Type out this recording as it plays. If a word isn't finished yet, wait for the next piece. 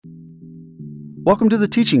Welcome to the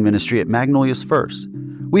teaching ministry at Magnolia's First.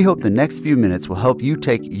 We hope the next few minutes will help you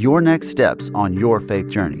take your next steps on your faith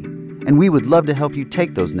journey. And we would love to help you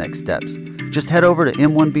take those next steps. Just head over to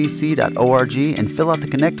m1bc.org and fill out the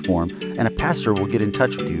Connect form, and a pastor will get in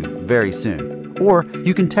touch with you very soon. Or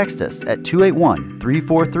you can text us at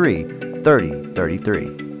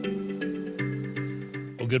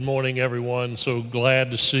 281-343-3033. Well, good morning, everyone. So glad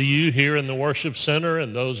to see you here in the worship center,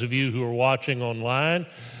 and those of you who are watching online.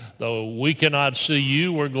 Though we cannot see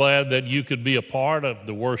you, we're glad that you could be a part of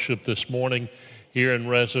the worship this morning here in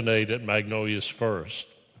Resonate at Magnolia's First.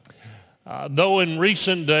 Though in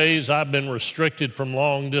recent days I've been restricted from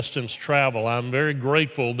long-distance travel, I'm very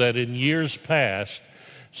grateful that in years past,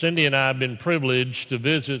 Cindy and I have been privileged to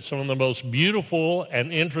visit some of the most beautiful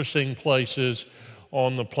and interesting places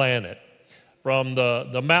on the planet. From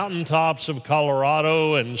the mountaintops of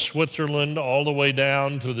Colorado and Switzerland all the way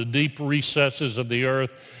down to the deep recesses of the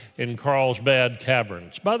earth in Carlsbad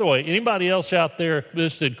Caverns. By the way, anybody else out there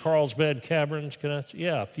visited Carlsbad Caverns?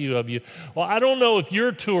 Yeah, a few of you. Well, I don't know if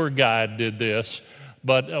your tour guide did this,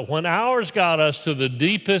 but when ours got us to the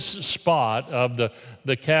deepest spot of the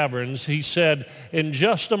caverns, he said, in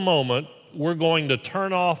just a moment, we're going to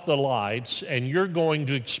turn off the lights and you're going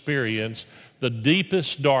to experience the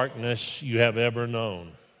deepest darkness you have ever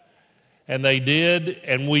known. And they did,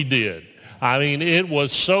 and we did. I mean, it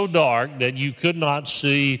was so dark that you could not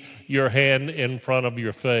see your hand in front of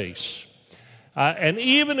your face. And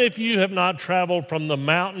even if you have not traveled from the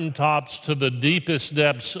mountaintops to the deepest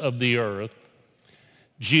depths of the earth,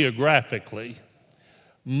 geographically,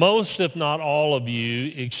 most, if not all of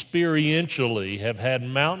you, experientially have had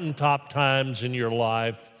mountaintop times in your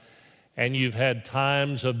life, and you've had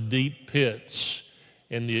times of deep pits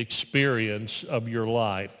in the experience of your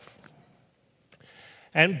life.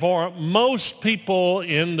 And for most people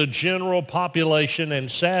in the general population,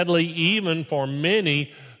 and sadly even for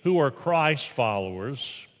many who are Christ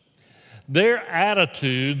followers, their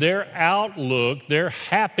attitude, their outlook, their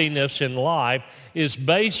happiness in life is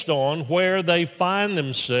based on where they find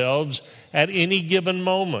themselves at any given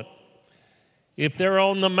moment. If they're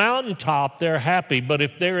on the mountaintop, they're happy, but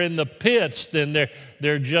if they're in the pits, then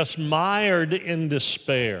they're just mired in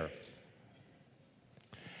despair.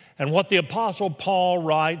 And what the Apostle Paul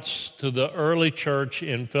writes to the early church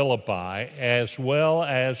in Philippi, as well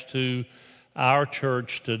as to our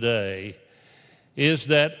church today, is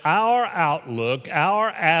that our outlook, our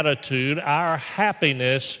attitude, our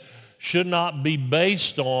happiness should not be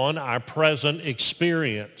based on our present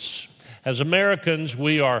experience. As Americans,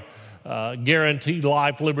 we are guaranteed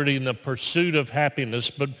life, liberty, and the pursuit of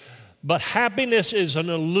happiness, but happiness is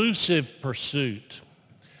an elusive pursuit.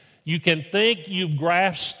 You can think you've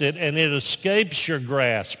grasped it and it escapes your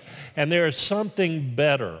grasp. And there is something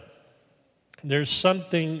better. There's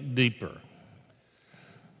something deeper.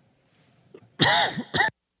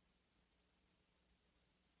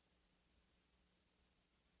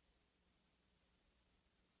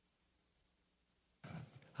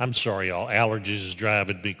 I'm sorry, y'all. Allergies is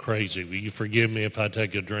driving me crazy. Will you forgive me if I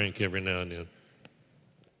take a drink every now and then?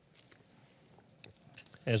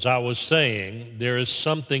 As I was saying, there is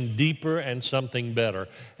something deeper and something better.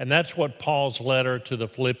 And that's what Paul's letter to the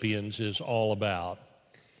Philippians is all about.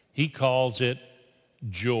 He calls it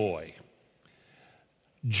joy.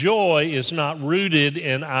 Joy is not rooted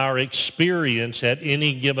in our experience at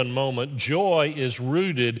any given moment. Joy is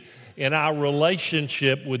rooted in our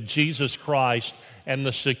relationship with Jesus Christ and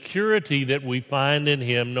the security that we find in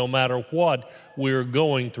him no matter what we're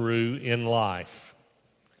going through in life.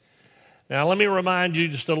 Now, let me remind you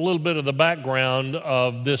just a little bit of the background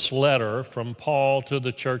of this letter from Paul to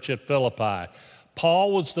the church at Philippi.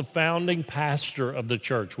 Paul was the founding pastor of the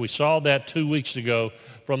church. We saw that 2 weeks ago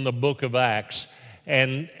from the book of Acts.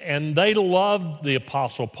 And they loved the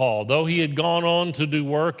Apostle Paul, though he had gone on to do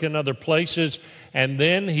work in other places. And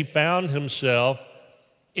then he found himself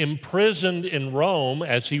imprisoned in Rome.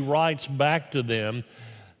 As he writes back to them,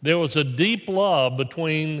 there was a deep love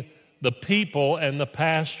between the people and the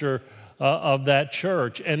pastor of that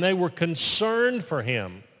church, and they were concerned for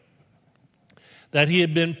him that he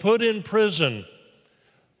had been put in prison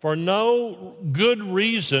for no good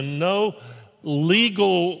reason, no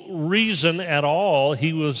legal reason at all.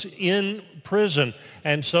 He was in prison,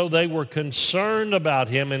 and so they were concerned about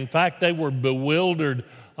him. In fact, they were bewildered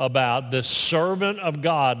about this servant of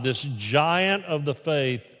God, this giant of the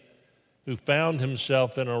faith who found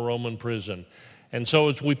himself in a Roman prison. And so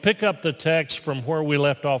as we pick up the text from where we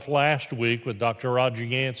left off last week with Dr. Roger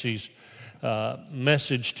Yancey's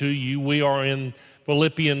message to you, we are in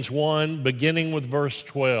Philippians 1, beginning with verse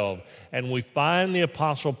 12. And we find the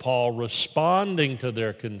Apostle Paul responding to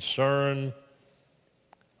their concern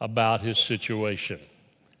about his situation.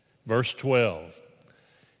 Verse 12,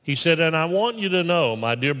 he said, "And I want you to know,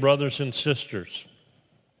 my dear brothers and sisters,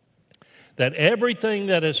 that everything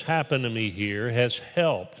that has happened to me here has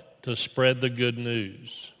helped to spread the good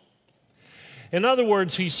news." In other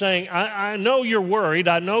words, he's saying, I know you're worried.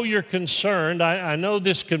 I know you're concerned. I know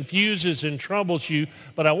this confuses and troubles you,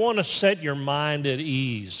 but I want to set your mind at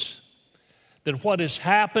ease. That what has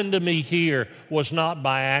happened to me here was not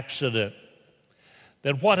by accident.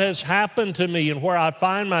 That what has happened to me and where I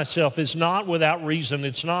find myself is not without reason.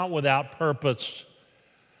 It's not without purpose.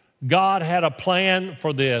 God had a plan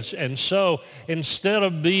for this. And so instead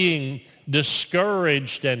of being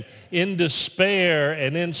discouraged and in despair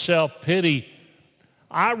and in self-pity,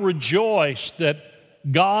 I rejoice that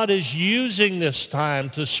God is using this time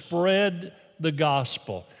to spread the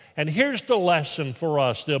gospel. And here's the lesson for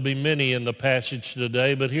us. There'll be many in the passage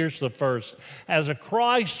today, but here's the first. As a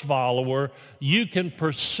Christ follower, you can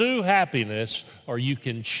pursue happiness or you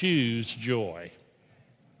can choose joy.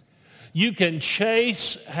 You can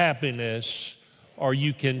chase happiness or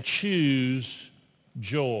you can choose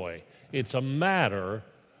joy. It's a matter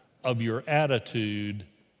of your attitude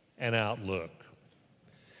and outlook.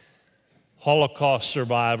 Holocaust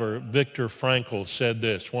survivor Viktor Frankl said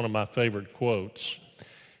this, one of my favorite quotes.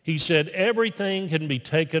 He said, "Everything can be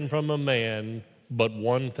taken from a man but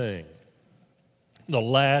one thing, the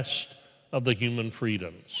last of the human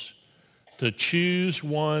freedoms, to choose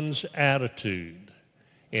one's attitude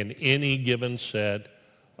in any given set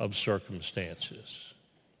of circumstances."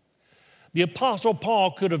 The Apostle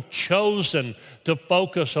Paul could have chosen to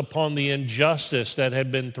focus upon the injustice that had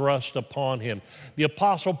been thrust upon him. The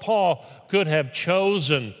Apostle Paul could have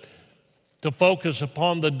chosen to focus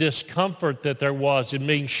upon the discomfort that there was in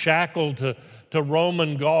being shackled to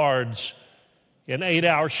Roman guards in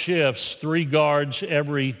 8-hour shifts, 3 guards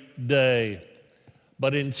every day.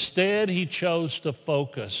 But instead, he chose to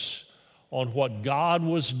focus on what God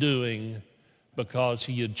was doing because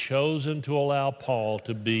he had chosen to allow Paul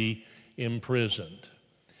to be imprisoned.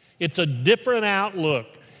 It's a different outlook.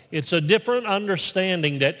 It's a different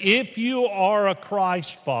understanding that if you are a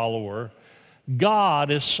Christ follower,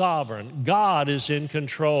 God is sovereign. God is in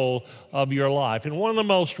control of your life. And one of the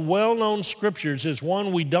most well-known scriptures is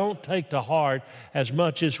one we don't take to heart as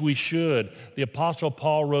much as we should. The Apostle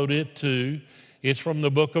Paul wrote it too. It's from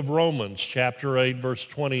the book of Romans, chapter 8, verse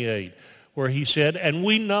 28, where he said, "And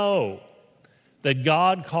we know that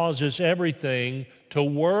God causes everything to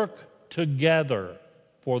work together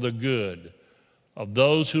for the good of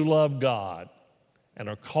those who love God and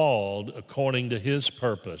are called according to his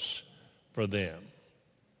purpose for them."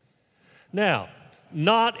 Now,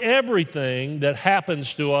 not everything that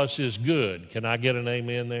happens to us is good. Can I get an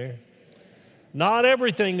amen there? Not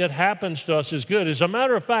everything that happens to us is good. As a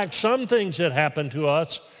matter of fact, some things that happen to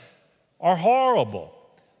us are horrible.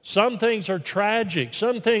 Some things are tragic.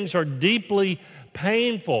 Some things are deeply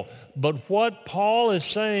painful. But what Paul is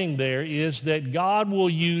saying there is that God will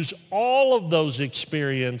use all of those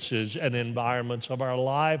experiences and environments of our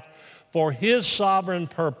life for his sovereign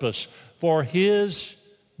purpose, for his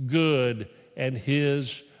good and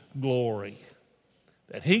his glory.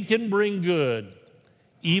 That he can bring good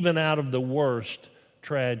even out of the worst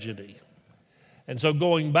tragedy. And so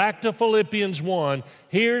going back to Philippians 1,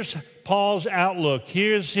 here's Paul's outlook.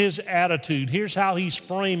 Here's his attitude. Here's how he's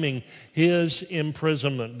framing his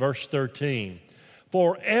imprisonment. Verse 13.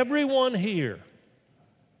 "For everyone here,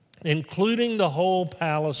 including the whole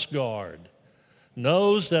palace guard,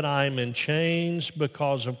 knows that I am in chains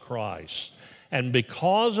because of Christ. And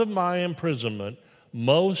because of my imprisonment,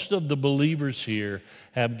 most of the believers here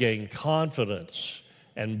have gained confidence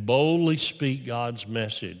and boldly speak God's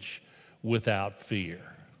message without fear."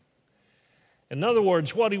 In other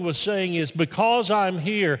words, what he was saying is, because I'm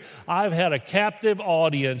here, I've had a captive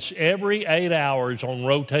audience every 8 hours on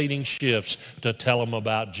rotating shifts to tell them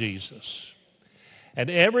about Jesus. And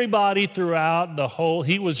everybody throughout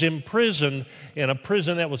he was imprisoned in a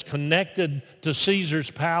prison that was connected to Caesar's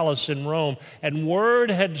palace in Rome. And word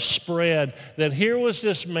had spread that here was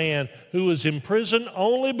this man who was imprisoned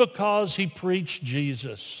only because he preached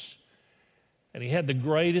Jesus. And he had the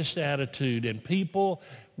greatest attitude, and people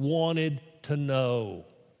wanted to know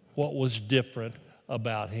what was different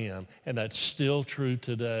about him. And that's still true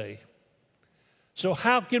today. So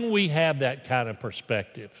how can we have that kind of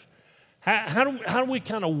perspective? How do we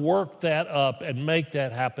kind of work that up and make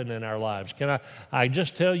that happen in our lives? Can I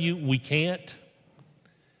just tell you, we can't.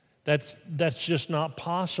 That's just not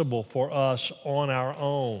possible for us on our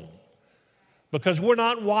own because we're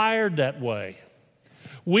not wired that way.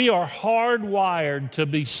 We are hardwired to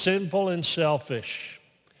be sinful and selfish.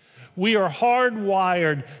 We are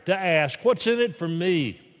hardwired to ask, what's in it for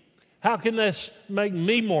me? How can this make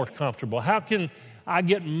me more comfortable? How can I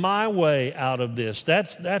get my way out of this?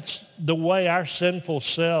 That's the way our sinful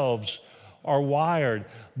selves are wired.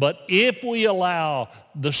 But if we allow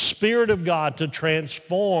the Spirit of God to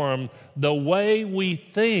transform the way we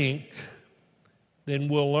think, then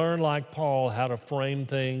we'll learn, like Paul, how to frame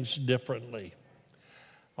things differently.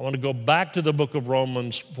 I want to go back to the book of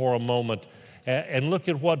Romans for a moment and look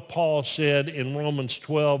at what Paul said in Romans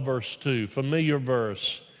 12, verse 2, familiar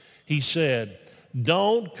verse. He said,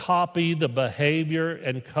 don't copy the behavior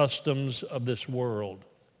and customs of this world.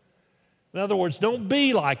 In other words, don't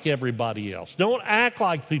be like everybody else. Don't act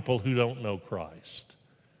like people who don't know Christ.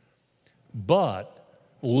 But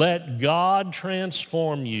let God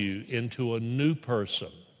transform you into a new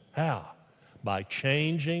person. How? By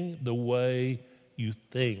changing the way you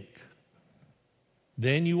think.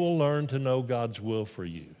 Then you will learn to know God's will for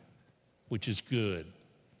you, which is good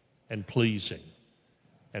and pleasing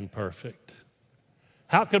and perfect.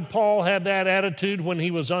 How could Paul have that attitude when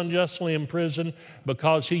he was unjustly imprisoned?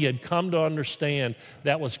 Because he had come to understand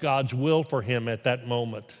that was God's will for him at that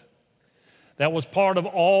moment. That was part of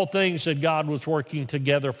all things that God was working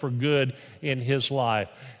together for good in his life.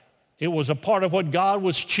 It was a part of what God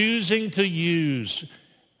was choosing to use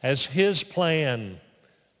as his plan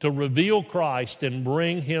to reveal Christ and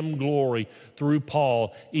bring him glory through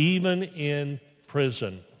Paul, even in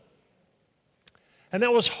prison. And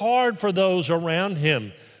that was hard for those around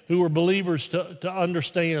him who were believers to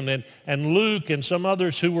understand. And Luke and some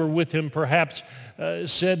others who were with him perhaps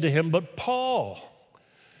said to him, but Paul,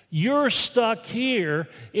 you're stuck here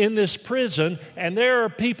in this prison, and there are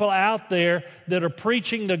people out there that are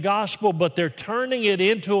preaching the gospel, but they're turning it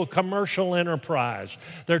into a commercial enterprise.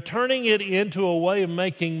 They're turning it into a way of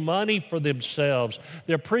making money for themselves.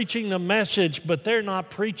 They're preaching the message, but they're not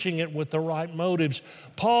preaching it with the right motives.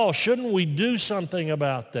 Paul, shouldn't we do something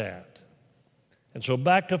about that? And so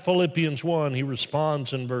back to Philippians 1, he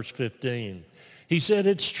responds in verse 15. He said,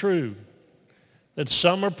 it's true that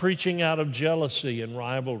some are preaching out of jealousy and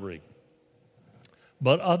rivalry,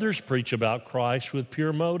 but others preach about Christ with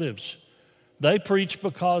pure motives. They preach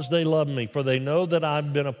because they love me, for they know that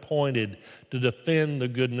I've been appointed to defend the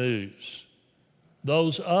good news.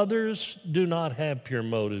 Those others do not have pure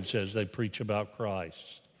motives as they preach about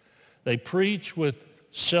Christ. They preach with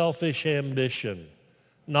selfish ambition,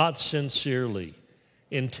 not sincerely,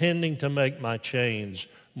 intending to make my chains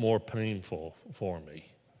more painful for me.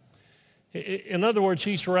 In other words,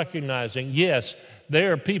 he's recognizing, yes,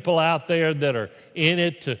 there are people out there that are in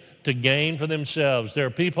it to gain for themselves. There are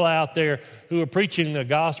people out there who are preaching the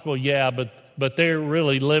gospel, yeah, but they're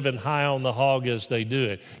really living high on the hog as they do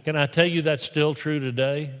it. Can I tell you that's still true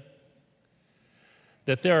today?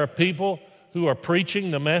 That there are people who are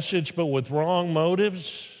preaching the message but with wrong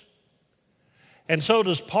motives? And so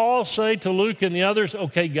does Paul say to Luke and the others,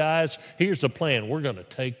 okay, guys, here's the plan. We're going to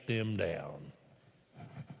take them down.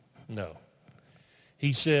 No.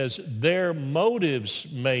 He says their motives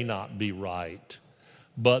may not be right,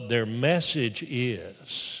 but their message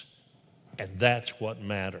is, and that's what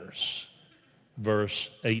matters. Verse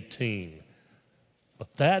 18.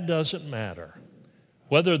 But that doesn't matter.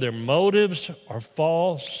 Whether their motives are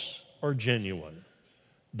false or genuine,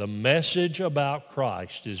 the message about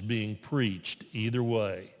Christ is being preached either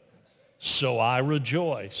way. So I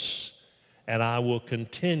rejoice, and I will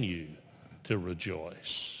continue to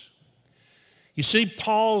rejoice. You see,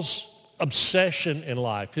 Paul's obsession in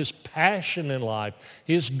life, his passion in life,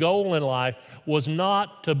 his goal in life was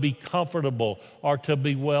not to be comfortable or to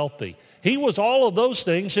be wealthy. He was all of those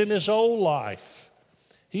things in his old life.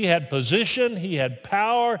 He had position, he had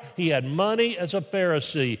power, he had money as a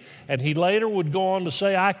Pharisee. And he later would go on to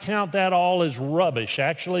say, I count that all as rubbish.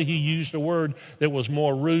 Actually, he used a word that was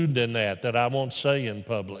more rude than that I won't say in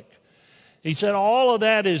public. He said, all of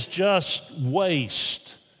that is just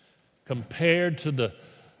waste compared to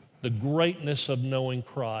the greatness of knowing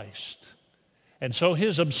Christ. And so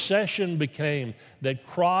his obsession became that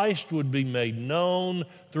Christ would be made known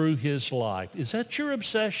through his life. Is that your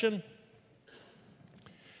obsession?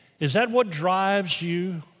 Is that what drives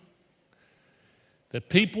you? That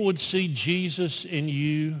people would see Jesus in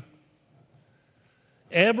you?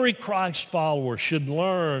 Every Christ follower should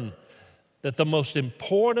learn that the most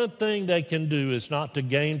important thing they can do is not to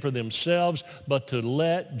gain for themselves, but to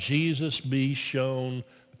let Jesus be shown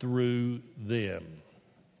through them.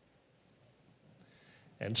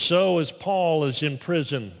 And so as Paul is in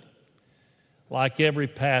prison, like every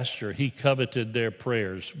pastor, he coveted their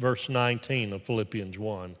prayers. Verse 19 of Philippians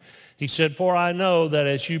 1. He said, for I know that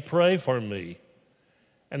as you pray for me,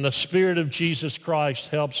 and the Spirit of Jesus Christ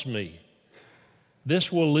helps me,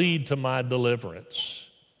 this will lead to my deliverance.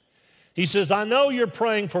 He says, I know you're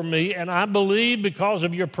praying for me, and I believe because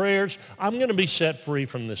of your prayers, I'm going to be set free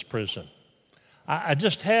from this prison. I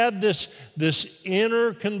just have this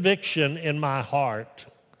inner conviction in my heart.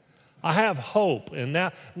 I have hope, and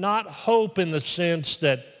now not hope in the sense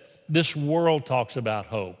that this world talks about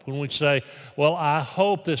hope. When we say, well, I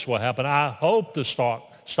hope this will happen. I hope the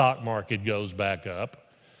stock market goes back up.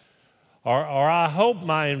 Or I hope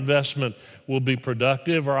my investment will be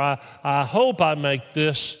productive. Or I hope I make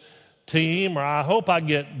this team. Or I hope I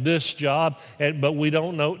get this job. But we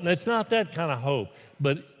don't know. And it's not that kind of hope.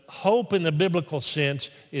 But hope in the biblical sense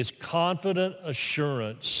is confident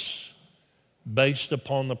assurance based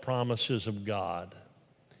upon the promises of God.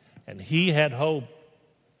 And he had hope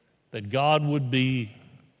that God would be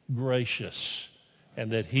gracious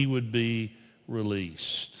and that he would be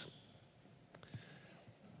released.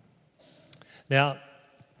 Now,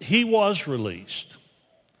 he was released,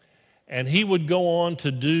 and he would go on to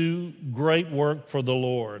do great work for the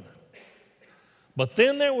Lord. But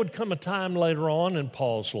then there would come a time later on in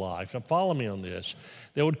Paul's life, now follow me on this,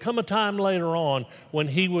 there would come a time later on when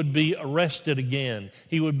he would be arrested again.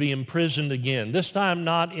 He would be imprisoned again. This time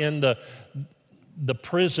not in the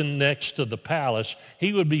prison next to the palace.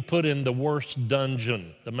 He would be put in the worst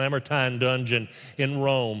dungeon, the Mamertine dungeon in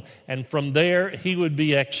Rome. And from there, he would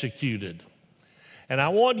be executed. And I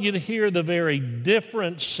want you to hear the very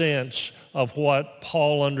different sense of what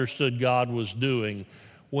Paul understood God was doing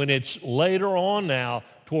when it's later on now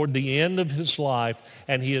toward the end of his life,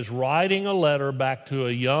 and he is writing a letter back to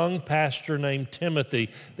a young pastor named Timothy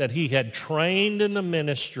that he had trained in the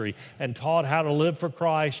ministry and taught how to live for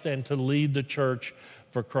Christ and to lead the church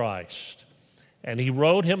for Christ. And he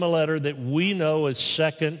wrote him a letter that we know as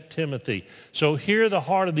 2 Timothy. So hear the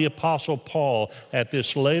heart of the Apostle Paul at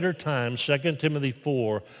this later time, 2 Timothy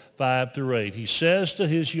 4, 5 through 8. He says to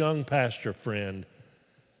his young pastor friend,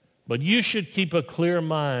 but you should keep a clear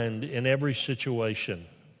mind in every situation.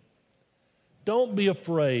 Don't be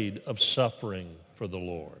afraid of suffering for the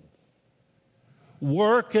Lord.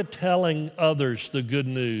 Work at telling others the good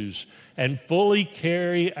news and fully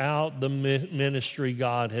carry out the ministry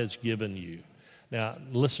God has given you. Now,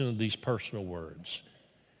 listen to these personal words.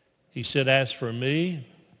 He said, as for me,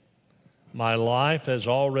 my life has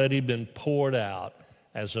already been poured out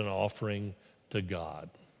as an offering to God.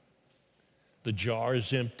 The jar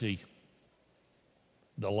is empty.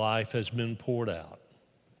 The life has been poured out.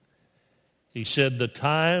 He said, the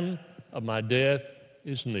time of my death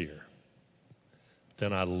is near.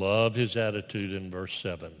 Then I love his attitude in verse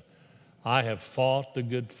 7. I have fought the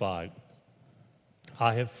good fight.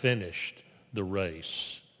 I have finished the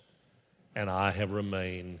race, and I have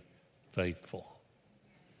remained faithful.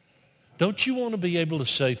 Don't you want to be able to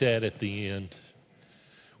say that at the end?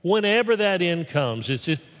 Whenever that end comes, it's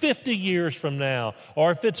 50 years from now,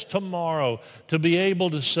 or if it's tomorrow, to be able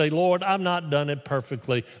to say, Lord, I've not done it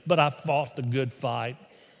perfectly, but I've fought the good fight.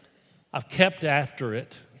 I've kept after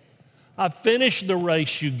it. I've finished the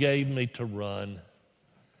race you gave me to run.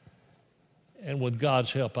 And with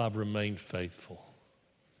God's help, I've remained faithful.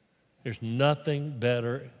 There's nothing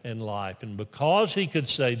better in life. And because he could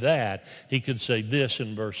say that, he could say this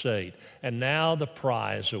in verse 8. And now the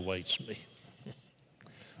prize awaits me.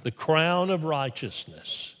 The crown of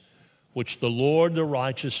righteousness, which the Lord, the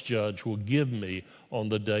righteous judge, will give me on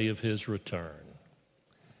the day of his return.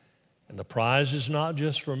 And the prize is not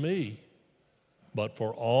just for me, but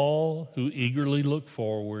for all who eagerly look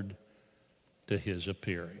forward to his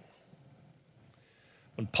appearing.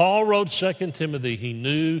 When Paul wrote 2 Timothy, he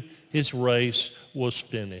knew his race was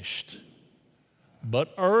finished.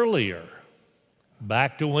 But earlier,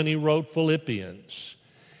 back to when he wrote Philippians,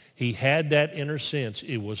 he had that inner sense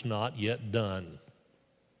it was not yet done.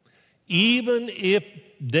 Even if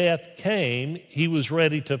death came, he was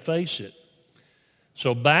ready to face it.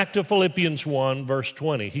 So back to Philippians 1, verse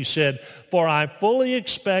 20. He said, for I fully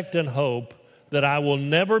expect and hope that I will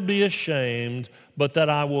never be ashamed, but that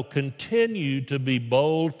I will continue to be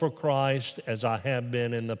bold for Christ as I have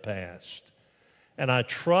been in the past. And I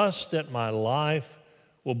trust that my life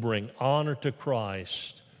will bring honor to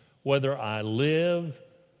Christ, whether I live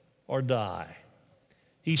or die.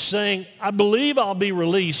 He's saying, I believe I'll be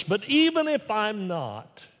released, but even if I'm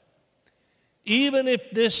not, even if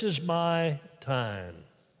this is my time,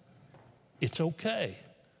 it's okay.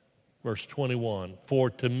 Verse 21,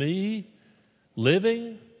 for to me,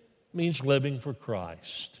 living means living for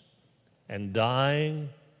Christ, and dying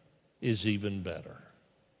is even better.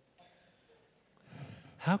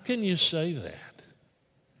 How can you say that?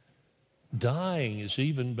 Dying is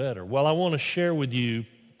even better. Well, I want to share with you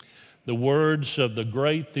the words of the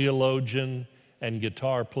great theologian and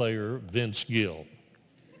guitar player Vince Gill,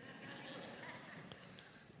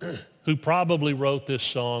 who probably wrote this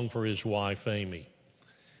song for his wife, Amy.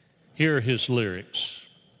 Here are his lyrics.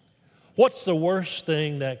 What's the worst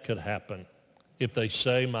thing that could happen if they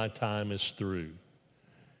say my time is through?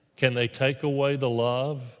 Can they take away the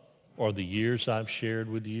love or the years I've shared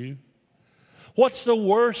with you? What's the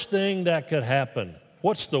worst thing that could happen?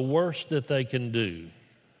 What's the worst that they can do?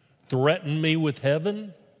 Threaten me with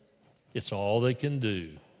heaven? It's all they can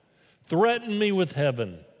do. Threaten me with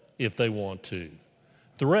heaven if they want to.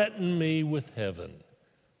 Threaten me with heaven.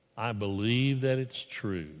 I believe that it's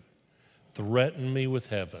true. Threaten me with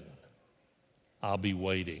heaven. I'll be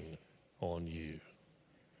waiting on you.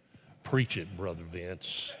 Preach it, Brother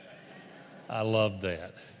Vince. I love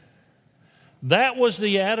that. That was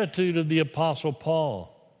the attitude of the Apostle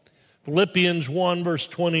Paul. Philippians 1 verse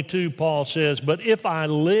 22, Paul says, but if I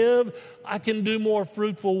live, I can do more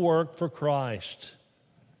fruitful work for Christ.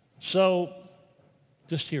 So,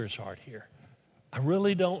 just hear his heart here. I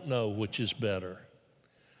really don't know which is better.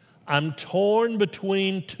 I'm torn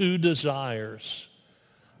between two desires.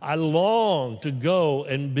 I long to go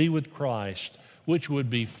and be with Christ, which would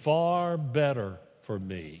be far better for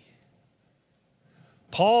me.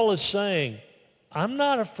 Paul is saying, I'm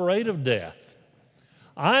not afraid of death.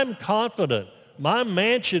 I'm confident. My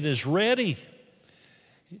mansion is ready.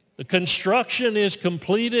 The construction is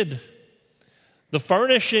completed. The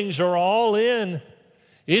furnishings are all in.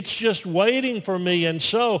 It's just waiting for me. And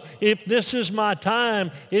so if this is my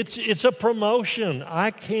time, it's a promotion.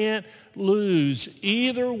 I can't lose.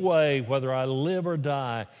 Either way, whether I live or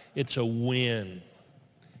die, it's a win.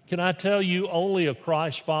 Can I tell you, only a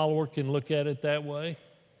Christ follower can look at it that way?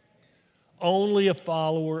 Only a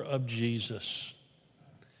follower of Jesus.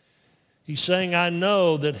 He's saying, I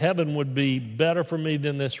know that heaven would be better for me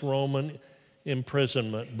than this Roman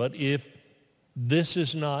imprisonment, but if this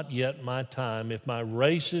is not yet my time, if my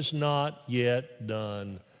race is not yet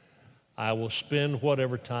done, I will spend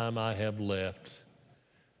whatever time I have left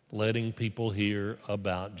letting people hear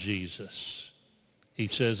about Jesus. He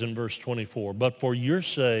says in verse 24, but for your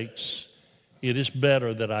sakes, it is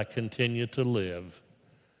better that I continue to live.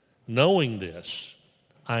 Knowing this,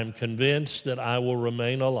 I am convinced that I will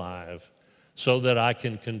remain alive so that I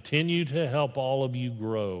can continue to help all of you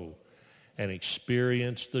grow and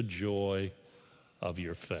experience the joy of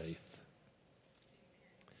your faith.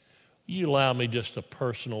 You allow me just a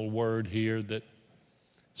personal word here that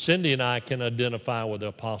Cindy and I can identify with the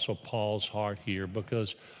Apostle Paul's heart here,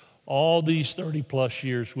 because all these 30 plus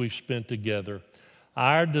years we've spent together,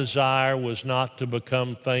 our desire was not to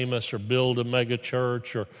become famous or build a mega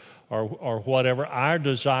church or whatever. Our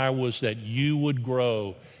desire was that you would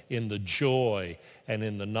grow in the joy and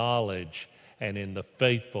in the knowledge and in the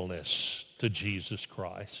faithfulness to Jesus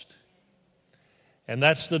Christ. And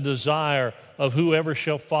that's the desire of whoever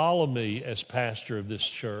shall follow me as pastor of this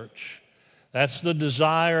church. That's the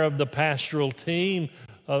desire of the pastoral team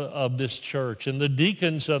of this church and the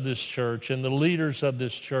deacons of this church and the leaders of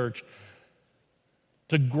this church,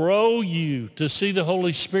 to grow you, to see the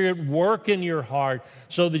Holy Spirit work in your heart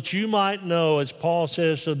so that you might know, as Paul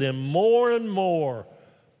says to them, more and more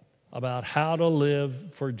about how to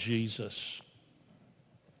live for Jesus.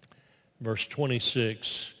 Verse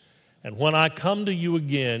 26, and when I come to you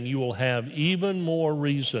again, you will have even more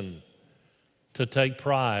reason to take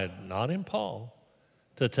pride, not in Paul,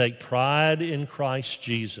 to take pride in Christ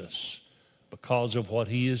Jesus because of what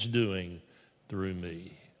he is doing through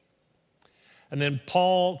me. And then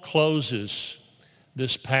Paul closes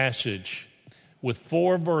this passage with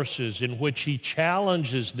 4 verses in which he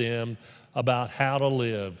challenges them about how to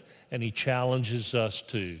live, and he challenges us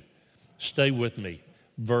too. Stay with me.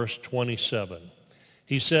 Verse 27.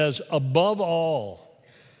 He says, above all,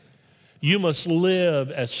 you must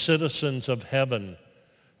live as citizens of heaven,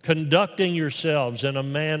 conducting yourselves in a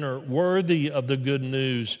manner worthy of the good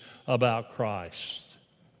news about Christ.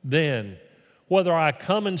 Then, whether I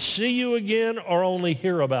come and see you again or only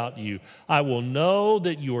hear about you, I will know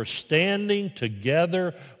that you are standing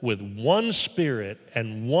together with one spirit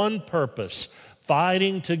and one purpose,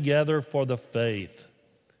 fighting together for the faith,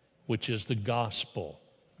 which is the gospel,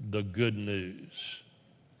 the good news.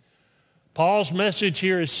 Paul's message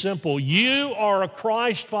here is simple. You are a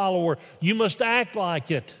Christ follower. You must act like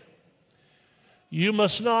it. You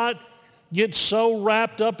must not get so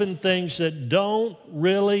wrapped up in things that don't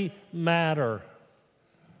really matter.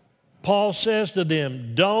 Paul says to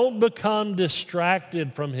them, don't become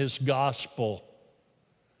distracted from his gospel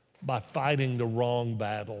by fighting the wrong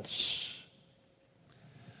battles.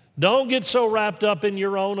 Don't get so wrapped up in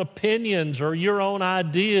your own opinions or your own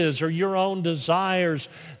ideas or your own desires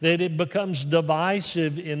that it becomes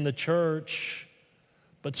divisive in the church.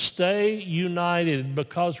 But stay united,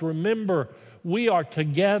 because remember, we are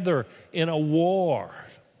together in a war.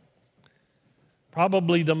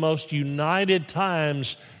 Probably the most united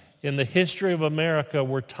times in the history of America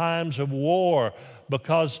were times of war,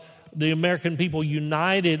 because the American people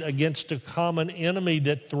united against a common enemy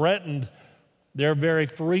that threatened their very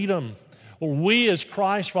freedom. Well, we as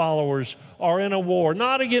Christ followers are in a war,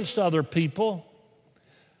 not against other people,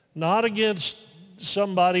 not against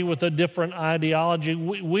somebody with a different ideology.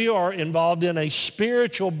 We are involved in a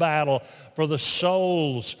spiritual battle for the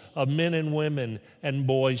souls of men and women and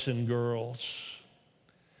boys and girls.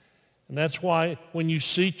 And that's why when you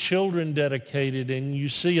see children dedicated and you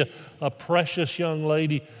see a precious young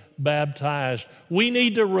lady baptized, we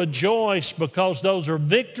need to rejoice, because those are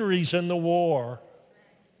victories in the war.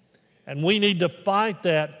 And we need to fight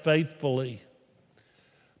that faithfully,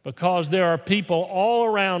 because there are people all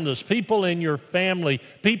around us, people in your family,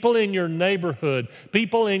 people in your neighborhood,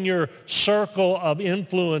 people in your circle of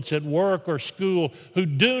influence at work or school who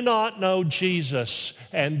do not know Jesus,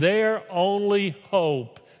 and their only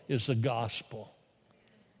hope is the gospel.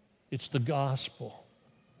 It's the gospel.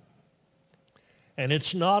 And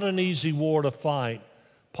it's not an easy war to fight.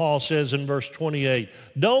 Paul says in verse 28,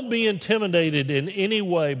 don't be intimidated in any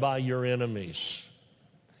way by your enemies.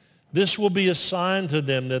 This will be a sign to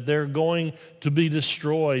them that they're going to be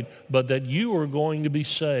destroyed, but that you are going to be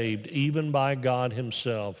saved, even by God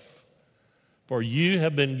himself. For you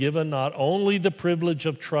have been given not only the privilege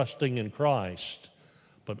of trusting in Christ,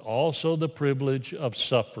 but also the privilege of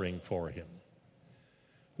suffering for him.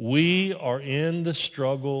 We are in the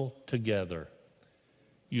struggle together.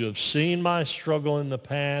 You have seen my struggle in the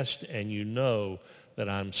past, and you know that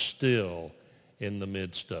I'm still in the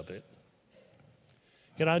midst of it.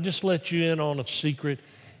 Can I just let you in on a secret?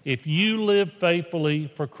 If you live faithfully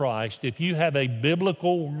for Christ, if you have a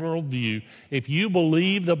biblical worldview, if you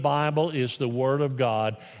believe the Bible is the Word of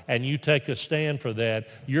God, and you take a stand for that,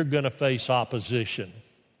 you're going to face opposition.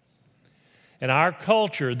 And our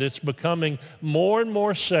culture that's becoming more and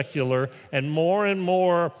more secular and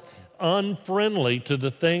more unfriendly to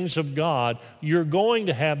the things of God, you're going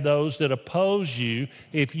to have those that oppose you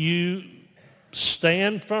if you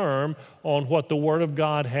stand firm on what the Word of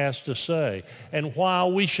God has to say. And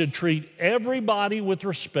while we should treat everybody with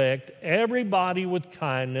respect, everybody with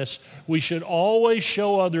kindness, we should always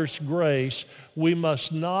show others grace, we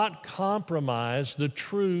must not compromise the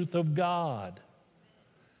truth of God.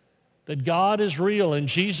 That God is real and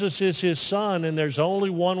Jesus is his Son, and there's only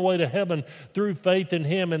one way to heaven through faith in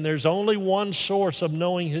him, and there's only one source of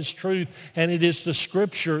knowing his truth, and it is the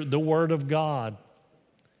Scripture, the Word of God.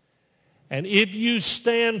 And if you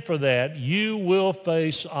stand for that, you will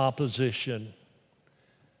face opposition.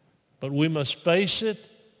 But we must face it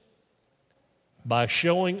by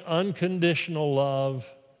showing unconditional love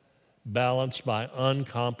balanced by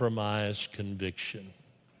uncompromised conviction.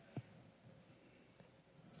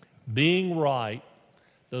 Being right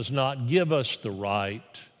does not give us the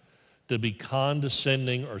right to be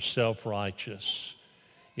condescending or self-righteous.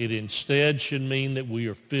 It instead should mean that we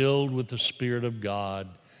are filled with the Spirit of God,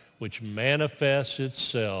 which manifests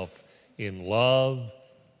itself in love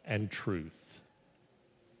and truth.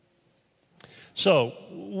 So,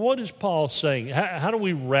 what is Paul saying? How do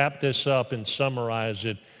we wrap this up and summarize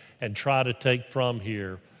it and try to take from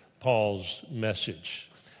here Paul's message?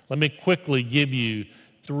 Let me quickly give you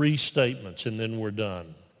 3 statements, and then we're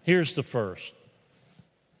done. Here's the first.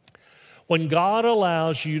 When God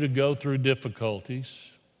allows you to go through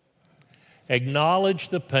difficulties, acknowledge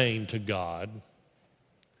the pain to God,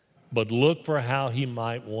 but look for how he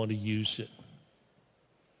might want to use it.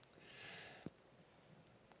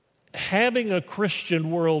 Having a Christian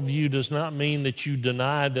worldview does not mean that you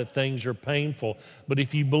deny that things are painful, but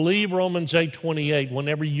if you believe Romans 8:28,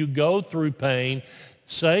 whenever you go through pain,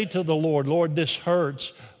 say to the Lord, Lord, this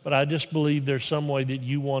hurts, but I just believe there's some way that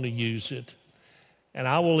you want to use it. And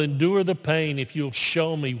I will endure the pain if you'll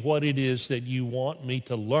show me what it is that you want me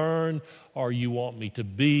to learn, or you want me to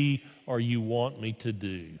be, or you want me to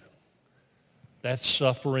do. That's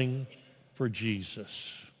suffering for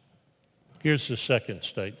Jesus. Here's the second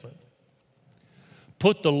statement.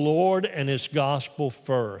 Put the Lord and his gospel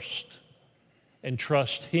first and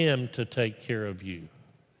trust him to take care of you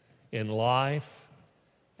in life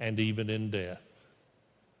and even in death.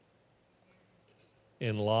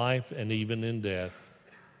 In life and even in death.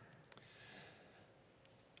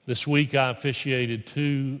 This week I officiated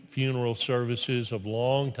 2 funeral services of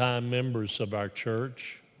longtime members of our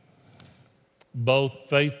church. both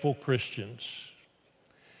faithful Christians.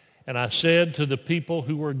 And I said to the people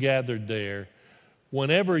who were gathered there,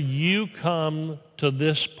 whenever you come to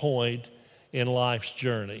this point in life's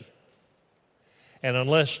journey, and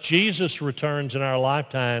unless Jesus returns in our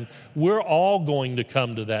lifetime, we're all going to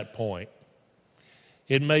come to that point.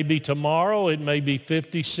 It may be tomorrow, it may be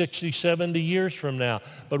 50, 60, 70 years from now,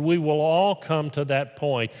 but we will all come to that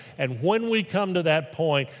point. And when we come to that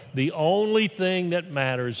point, the only thing that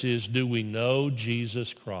matters is, do we know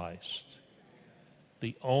Jesus Christ?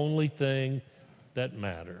 The only thing that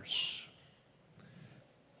matters.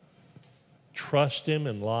 Trust him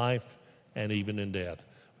in life and even in death.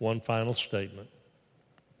 One final statement.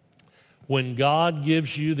 When God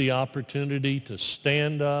gives you the opportunity to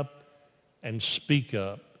stand up and speak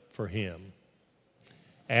up for him,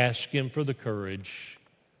 ask him for the courage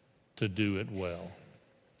to do it well.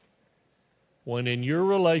 When in your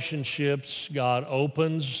relationships, God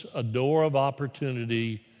opens a door of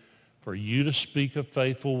opportunity for you to speak a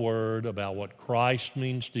faithful word about what Christ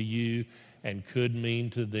means to you and could mean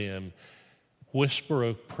to them, whisper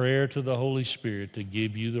a prayer to the Holy Spirit to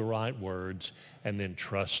give you the right words, and then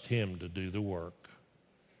trust him to do the work.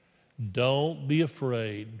 Don't be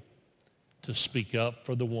afraid to speak up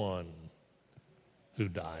for the one who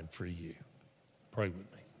died for you. Pray with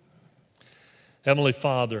me. Heavenly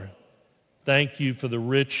Father, thank you for the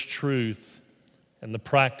rich truth and the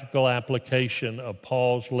practical application of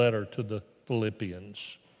Paul's letter to the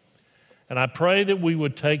Philippians. And I pray that we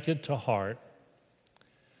would take it to heart,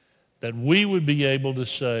 that we would be able to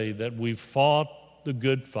say that we've fought the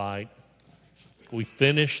good fight, we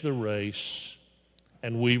finished the race,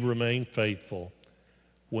 and we remain faithful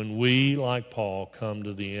when we, like Paul, come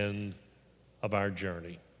to the end of our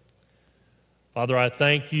journey. Father, I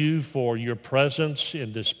thank you for your presence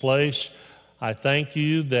in this place. I thank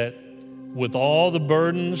you that with all the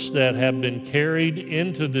burdens that have been carried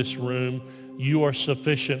into this room, you are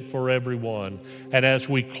sufficient for everyone. And as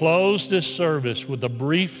we close this service with a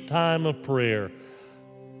brief time of prayer,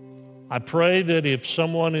 I pray that if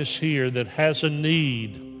someone is here that has a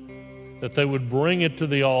need, that they would bring it to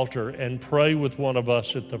the altar and pray with one of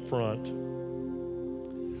us at the front.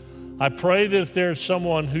 I pray that if there's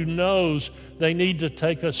someone who knows they need to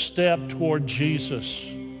take a step toward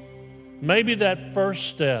Jesus, maybe that first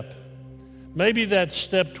step, maybe that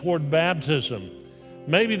step toward baptism,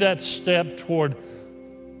 maybe that step toward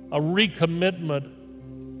a recommitment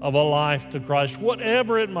of a life to Christ,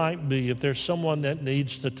 whatever it might be, if there's someone that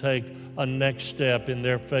needs to take a next step in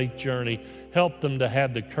their faith journey, help them to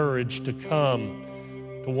have the courage to come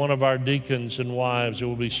to one of our deacons and wives who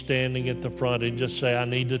will be standing at the front and just say, I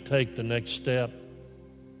need to take the next step.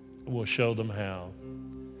 We'll show them how.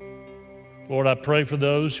 Lord, I pray for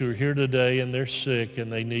those who are here today and they're sick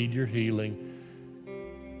and they need your healing.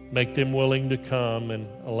 Make them willing to come and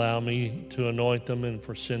allow me to anoint them and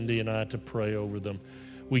for Cindy and I to pray over them.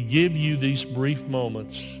 We give you these brief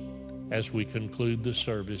moments as we conclude the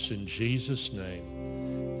service. In Jesus'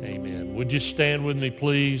 name, amen. Would you stand with me,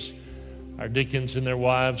 please? Our deacons and their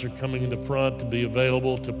wives are coming to the front to be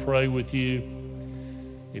available to pray with you.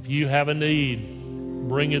 If you have a need,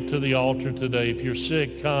 bring it to the altar today. If you're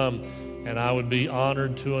sick, come, and I would be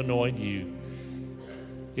honored to anoint you.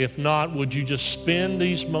 If not, would you just spend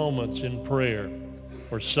these moments in prayer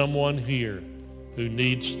for someone here who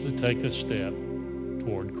needs to take a step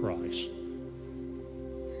toward Christ?